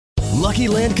Lucky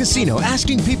Land Casino,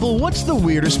 asking people, what's the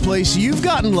weirdest place you've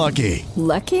gotten lucky?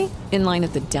 Lucky? In line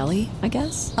at the deli, I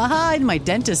guess? Aha, in my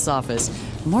dentist's office.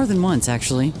 More than once,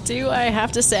 actually. Do I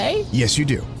have to say? Yes, you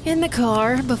do. In the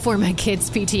car before my kids'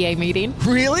 PTA meeting.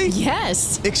 Really?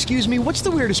 Yes. Excuse me, what's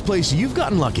the weirdest place you've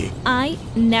gotten lucky? I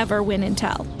never win and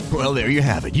tell. Well, there you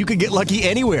have it. You can get lucky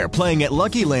anywhere, playing at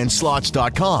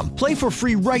LuckyLandSlots.com. Play for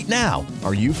free right now.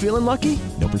 Are you feeling lucky?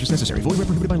 No purchase necessary. Void where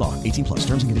prohibited by law. 18 plus.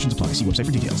 Terms and conditions apply. See website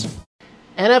for details.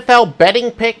 NFL betting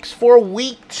picks for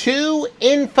Week 2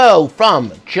 info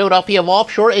from Joe Duffy of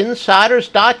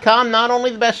OffshoreInsiders.com. Not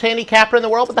only the best handicapper in the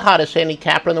world, but the hottest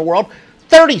handicapper in the world.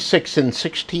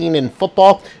 36-16 in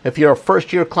football. If you're a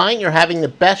first-year client, you're having the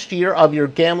best year of your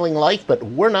gambling life, but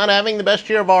we're not having the best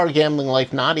year of our gambling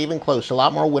life. Not even close. A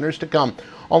lot more winners to come.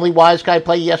 Only wise guy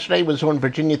play yesterday was on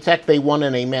Virginia Tech. They won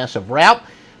in a massive rout.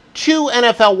 2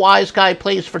 NFL wise guy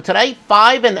plays for today.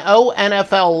 5-0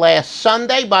 NFL last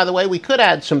Sunday. By the way, we could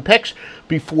add some picks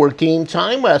before game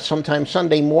time, sometime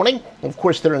Sunday morning. Of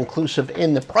course, they're inclusive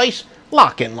in the price.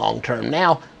 Lock in long term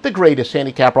now. The greatest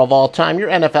handicapper of all time, your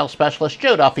NFL specialist,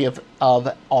 Joe Duffy of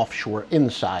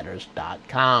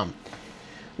OffshoreInsiders.com.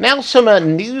 Now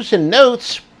some news and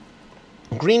notes.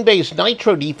 Green Bay's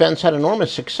Nitro defense had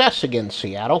enormous success against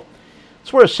Seattle.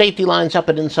 It's where a safety lines up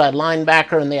at inside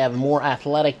linebacker, and they have more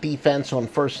athletic defense on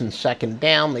first and second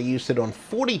down. They used it on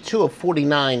 42 of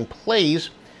 49 plays.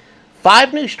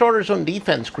 5 new starters on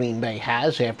defense Green Bay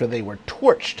has after they were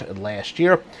torched last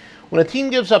year. When a team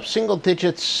gives up single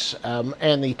digits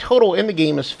and the total in the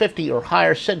game is 50 or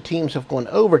higher, said teams have gone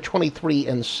over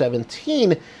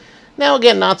 23-17. Now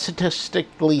again, not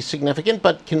statistically significant,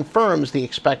 but confirms the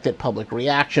expected public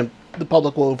reaction. The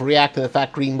public will overreact to the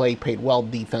fact Green Bay played well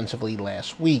defensively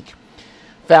last week.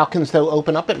 Falcons, though,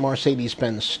 open up at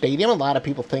Mercedes-Benz Stadium. A lot of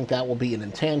people think that will be an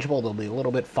intangible. They'll be a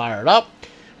little bit fired up.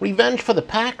 Revenge for the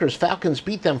Packers. Falcons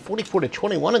beat them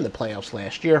 44-21 in the playoffs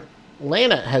last year.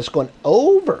 Atlanta has gone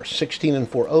over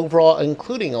 16-4 overall,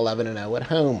 including 11-0 at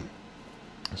home.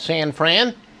 San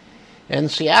Fran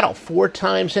and Seattle, 4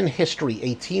 times in history,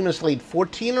 a team has laid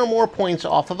 14 or more points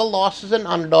off of a loss as an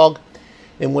underdog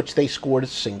in which they scored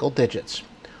single digits.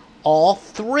 All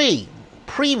 3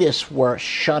 previous were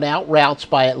shutout routes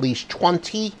by at least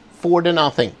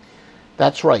 24-0.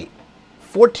 That's right.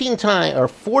 4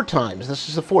 times, this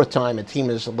is the 4th time a team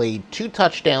has laid 2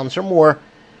 touchdowns or more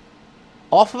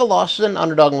off of a loss as an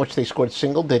underdog in which they scored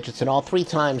single digits, and all 3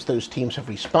 times those teams have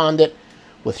responded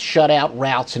with shutout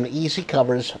routes and easy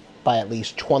covers by at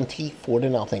least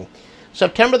 24-0.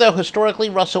 September, though, historically,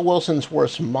 Russell Wilson's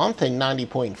worst month, a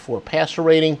 90.4 passer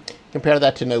rating. Compare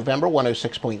that to November,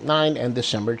 106.9, and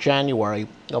December, January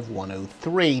of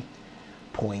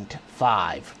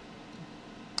 103.5.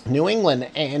 New England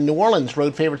and New Orleans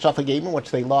road favorites off a game in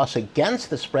which they lost against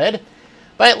the spread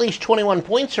by at least 21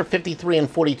 points, or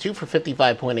 53-42 for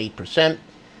 55.8%.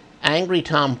 Angry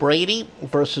Tom Brady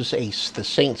versus the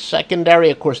Saints secondary.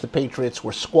 Of course, the Patriots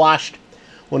were squashed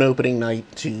on opening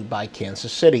night by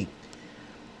Kansas City.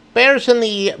 Bears and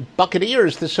the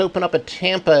Buccaneers, this opened up at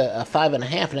Tampa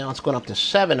 5.5. Now it's gone up to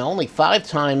 7. Only 5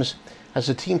 times has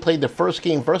the team played their first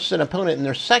game versus an opponent in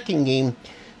their second game.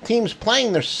 Teams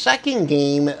playing their second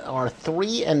game are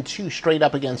 3-2 straight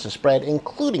up against the spread,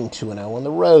 including 2-0 on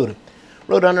the road.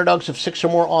 Road underdogs of 6 or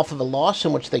more off of a loss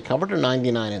in which they covered are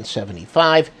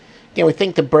 99-75. Again, we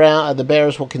think the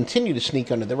Bears will continue to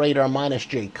sneak under the radar, minus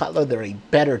Jay Cutler. They're a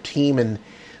better team, and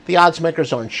the odds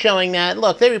makers aren't showing that.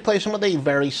 Look, they replace him with a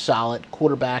very solid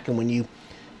quarterback, and when you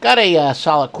got a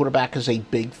solid quarterback as a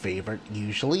big favorite,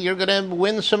 usually you're going to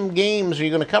win some games, or you're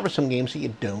going to cover some games that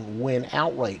you don't win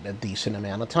outright a decent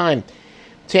amount of time.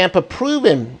 Tampa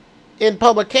proven in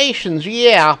publications,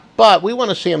 yeah, but we want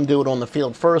to see them do it on the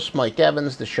field first. Mike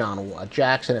Evans, Deshaun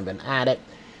Jackson have been at it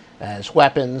as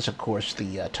weapons. Of course,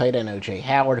 the tight end O.J.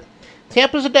 Howard.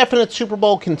 Tampa's a definite Super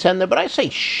Bowl contender, but I say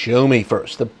show me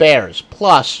first. The Bears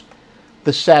plus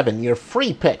the 7. Your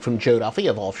free pick from Joe Duffy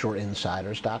of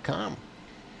OffshoreInsiders.com.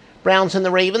 Browns and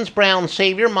the Ravens. Browns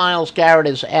savior Myles Garrett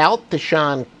is out.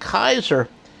 Deshaun Kaiser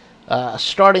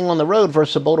starting on the road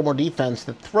versus a Baltimore defense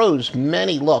that throws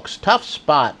many looks. Tough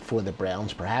spot for the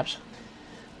Browns, perhaps.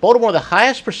 Baltimore, the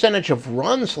highest percentage of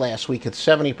runs last week at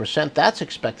 70%. That's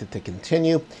expected to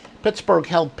continue. Cleveland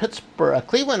held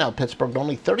Pittsburgh to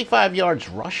only 35 yards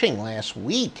rushing last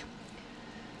week.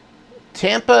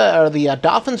 Tampa, or the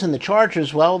Dolphins and the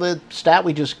Chargers, well, the stat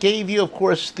we just gave you, of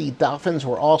course, the Dolphins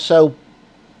were also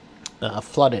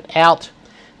flooded out.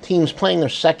 Teams playing their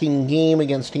second game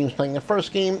against teams playing their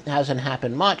first game hasn't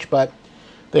happened much, but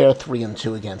they are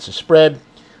 3-2 against the spread.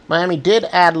 Miami did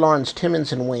add Lawrence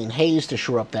Timmons and Wayne Hayes to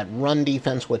shore up that run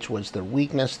defense, which was their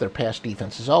weakness. Their pass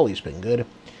defense has always been good.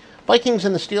 Vikings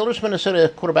and the Steelers.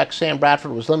 Minnesota quarterback Sam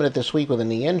Bradford was limited this week with a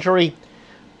knee injury,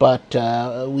 but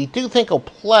we do think he'll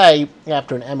play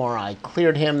after an MRI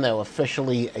cleared him, though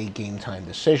officially a game-time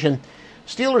decision.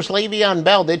 Steelers' Le'Veon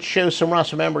Bell did show some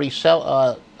rust. Remember, he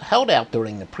held out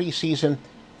during the preseason,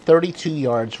 32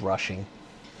 yards rushing.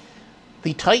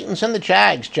 The Titans and the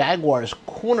Jags. Jaguars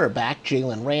cornerback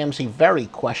Jalen Ramsey, very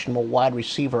questionable. Wide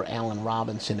receiver Allen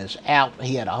Robinson is out.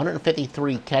 He had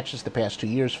 153 catches the past 2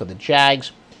 years for the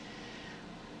Jags.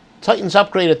 Titans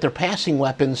upgraded their passing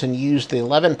weapons and used the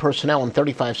 11 personnel and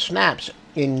 35 snaps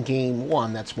in Game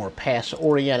 1. That's more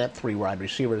pass-oriented. 3 wide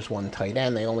receivers, 1 tight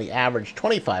end. They only averaged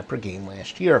 25 per game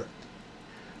last year.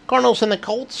 Cardinals and the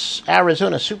Colts.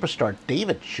 Arizona superstar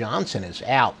David Johnson is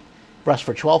out. Rushed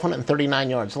for 1,239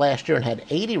 yards last year and had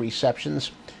 80 receptions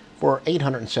for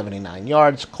 879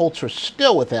 yards. Colts are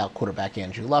still without quarterback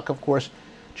Andrew Luck, of course.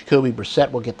 Jacoby Brissett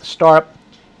will get the start.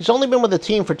 He's only been with the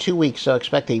team for 2 weeks, so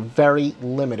expect a very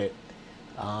limited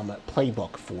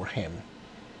playbook for him.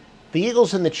 The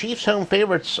Eagles and the Chiefs, home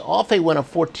favorites off a win of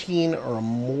 14 or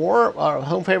more.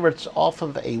 Home favorites off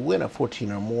of a win of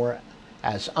 14 or more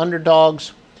as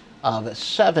underdogs of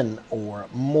 7 or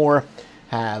more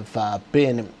have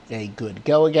been a good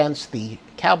go against. The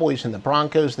Cowboys and the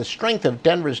Broncos. The strength of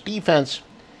Denver's defense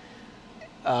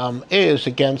is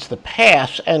against the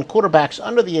pass, and quarterbacks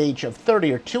under the age of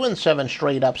 30 are 2-7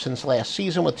 straight up since last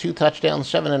season with 2 touchdowns,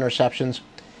 7 interceptions,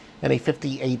 and a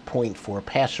 58.4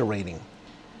 passer rating.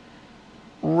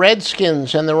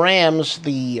 Redskins and the Rams.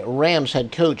 The Rams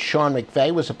head coach Sean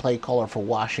McVay was a play caller for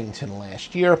Washington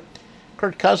last year.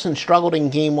 Kirk Cousins struggled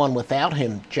in Game 1 without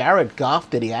him. Jared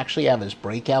Goff, did he actually have his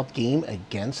breakout game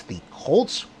against the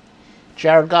Colts?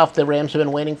 Jared Goff, the Rams have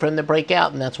been waiting for him to break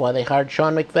out, and that's why they hired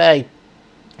Sean McVay.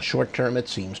 Short term, it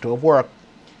seems to have worked.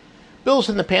 Bills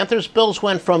and the Panthers. Bills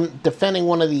went from defending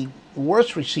one of the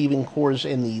worst receiving corps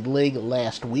in the league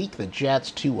last week, the Jets,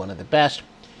 to one of the best.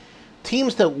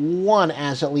 Teams that won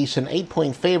as at least an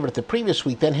 8-point favorite the previous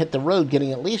week then hit the road,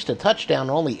 getting at least a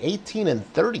touchdown, only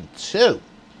 18-32.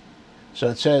 So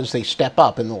it says they step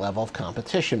up in the level of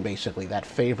competition, basically. That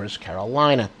favors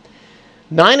Carolina.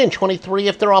 9-23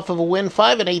 if they're off of a win,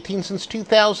 5-18 since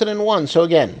 2001. So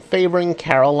again, favoring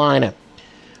Carolina.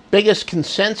 Biggest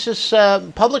consensus,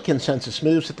 public consensus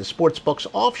moves at the sports books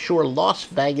offshore Las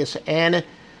Vegas and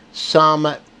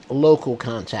some local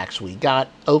contacts. We got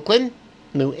Oakland,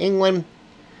 New England,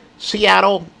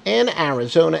 Seattle, and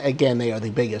Arizona. Again, they are the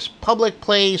biggest public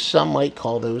plays. Some might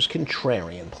call those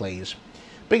contrarian plays.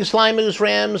 Biggest line moves,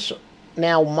 Rams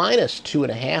now minus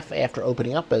 2.5 after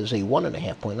opening up as a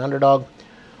 1.5 point underdog.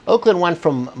 Oakland went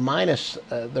from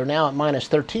they're now at minus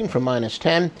 13 from minus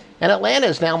 10. And Atlanta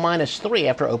is now minus 3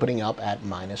 after opening up at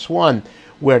minus 1.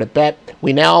 Where to bet?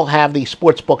 We now have the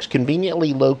sports books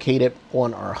conveniently located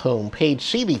on our home page.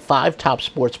 See the 5 top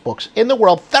sports books in the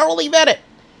world thoroughly vetted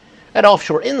at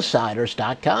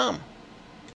offshoreinsiders.com.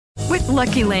 With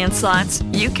Lucky Land Slots,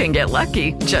 you can get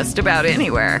lucky just about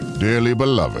anywhere. Dearly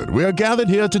beloved, we are gathered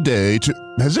here today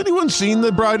to... Has anyone seen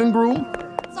the bride and groom?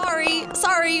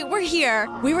 Sorry, we're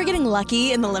here. We were getting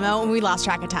lucky in the limo and we lost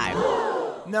track of time.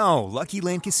 No, Lucky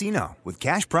Land Casino, with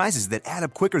cash prizes that add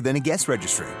up quicker than a guest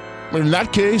registry. In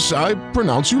that case, I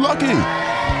pronounce you lucky.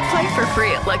 Play for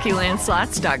free at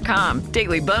LuckyLandSlots.com.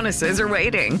 Daily bonuses are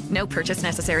waiting. No purchase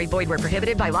necessary. Void where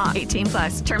prohibited by law.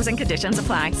 18+. Terms and conditions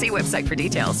apply. See website for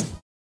details.